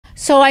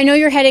So I know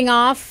you're heading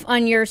off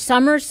on your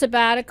summer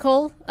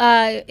sabbatical,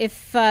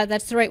 if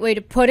that's the right way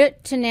to put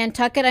it, to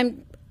Nantucket.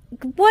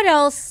 What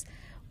else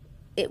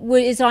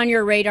is on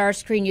your radar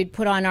screen you'd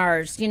put on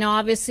ours? You know,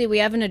 obviously we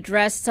haven't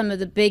addressed some of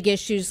the big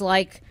issues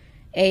like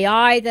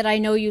AI that I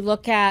know you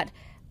look at.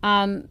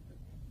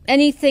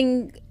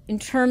 Anything in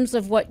terms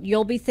of what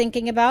you'll be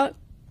thinking about?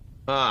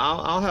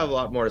 I'll have a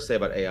lot more to say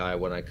about AI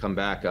when I come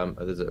back.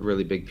 There's a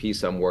really big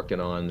piece I'm working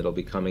on that'll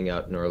be coming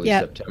out in early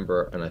Yeah.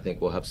 September, and I think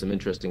we'll have some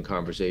interesting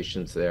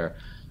conversations there.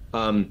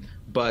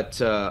 But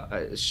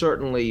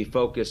certainly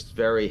focused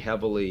very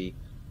heavily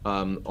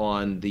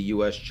on the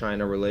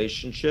U.S.-China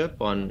relationship,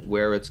 on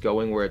where it's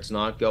going, where it's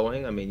not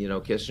going. I mean, you know,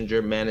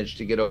 Kissinger managed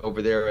to get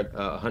over there at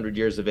 100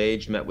 years of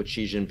age, met with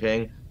Xi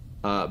Jinping,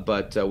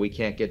 but we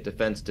can't get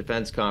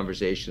defense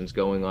conversations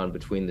going on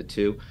between the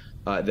two.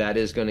 That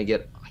is going to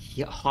get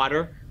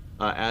hotter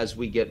as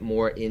we get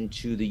more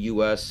into the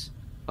U.S.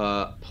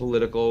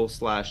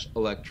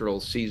 Political/electoral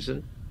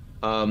season.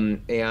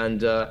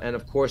 And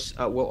of course,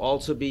 we'll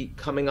also be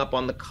coming up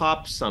on the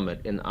COP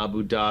summit in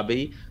Abu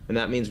Dhabi. And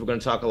that means we're going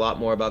to talk a lot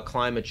more about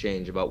climate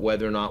change, about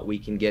whether or not we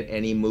can get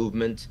any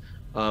movement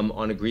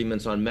on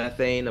agreements on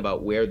methane,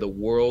 about where the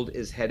world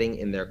is heading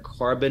in their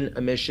carbon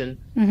emission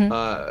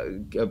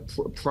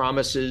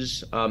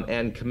promises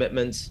and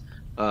commitments.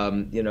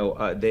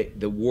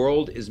 The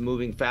world is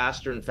moving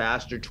faster and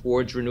faster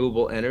towards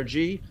renewable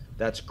energy.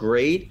 That's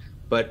great.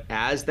 But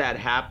as that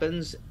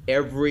happens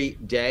every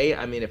day,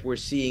 I mean, if we're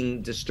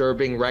seeing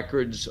disturbing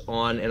records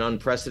on an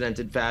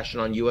unprecedented fashion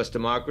on U.S.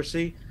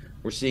 democracy,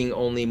 we're seeing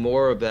only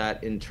more of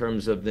that in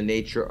terms of the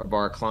nature of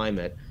our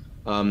climate.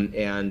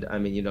 And I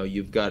mean, you know,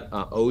 you've got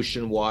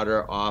ocean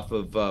water off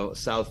of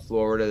South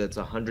Florida that's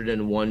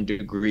 101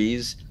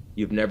 degrees.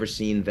 You've never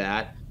seen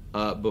that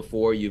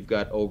before. You've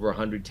got over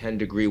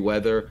 110-degree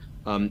weather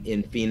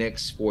in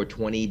Phoenix for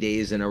 20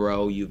 days in a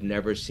row. You've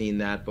never seen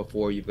that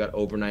before. You've got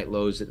overnight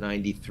lows at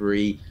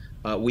 93.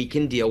 We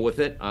can deal with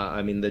it.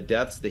 I mean,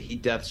 the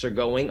heat deaths are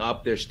going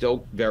up. They're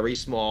still very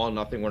small.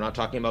 We're not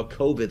talking about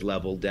COVID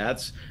level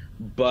deaths,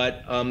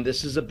 but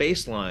this is a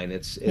baseline.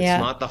 It's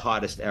not the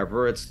hottest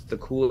ever. It's the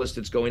coolest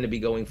it's going to be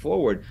going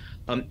forward.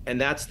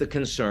 And that's the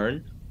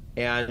concern.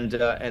 And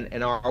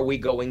are we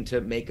going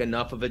to make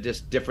enough of a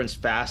difference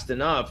fast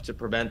enough to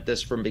prevent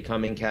this from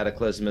becoming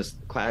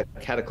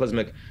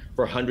cataclysmic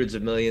for hundreds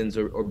of millions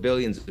or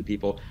billions of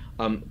people?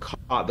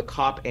 The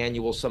COP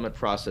annual summit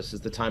process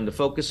is the time to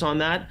focus on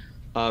that.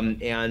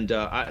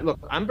 Look,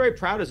 I'm very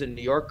proud as a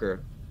New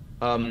Yorker.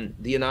 The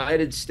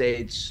United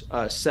States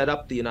set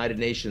up the United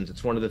Nations.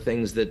 It's one of the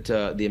things that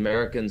the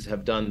Americans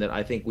have done that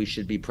I think we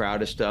should be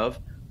proudest of.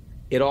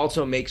 It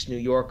also makes New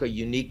York a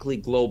uniquely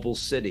global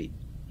city.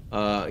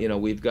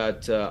 We've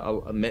got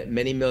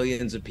many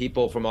millions of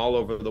people from all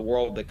over the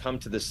world that come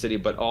to this city,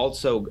 but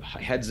also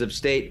heads of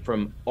state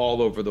from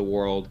all over the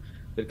world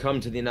that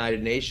come to the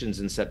United Nations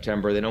in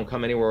September. They don't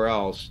come anywhere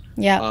else.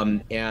 Yeah.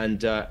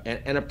 And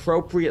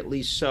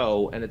appropriately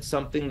so. And it's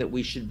something that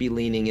we should be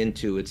leaning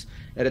into. It's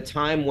at a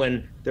time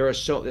when there's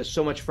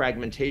so much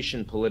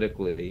fragmentation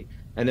politically,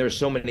 and there are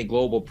so many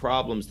global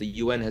problems. The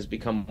UN has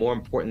become more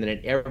important than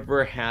it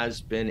ever has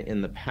been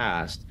in the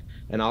past.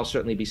 And I'll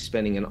certainly be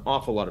spending an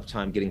awful lot of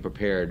time getting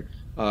prepared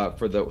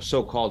for the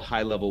so-called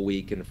high-level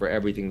week and for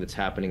everything that's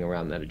happening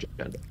around that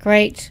agenda.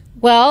 Great.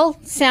 Well,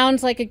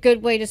 sounds like a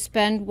good way to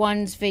spend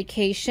one's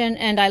vacation,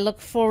 and I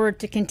look forward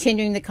to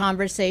continuing the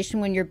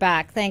conversation when you're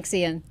back. Thanks,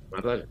 Ian. My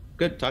pleasure.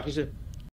 Good. Talk to you soon.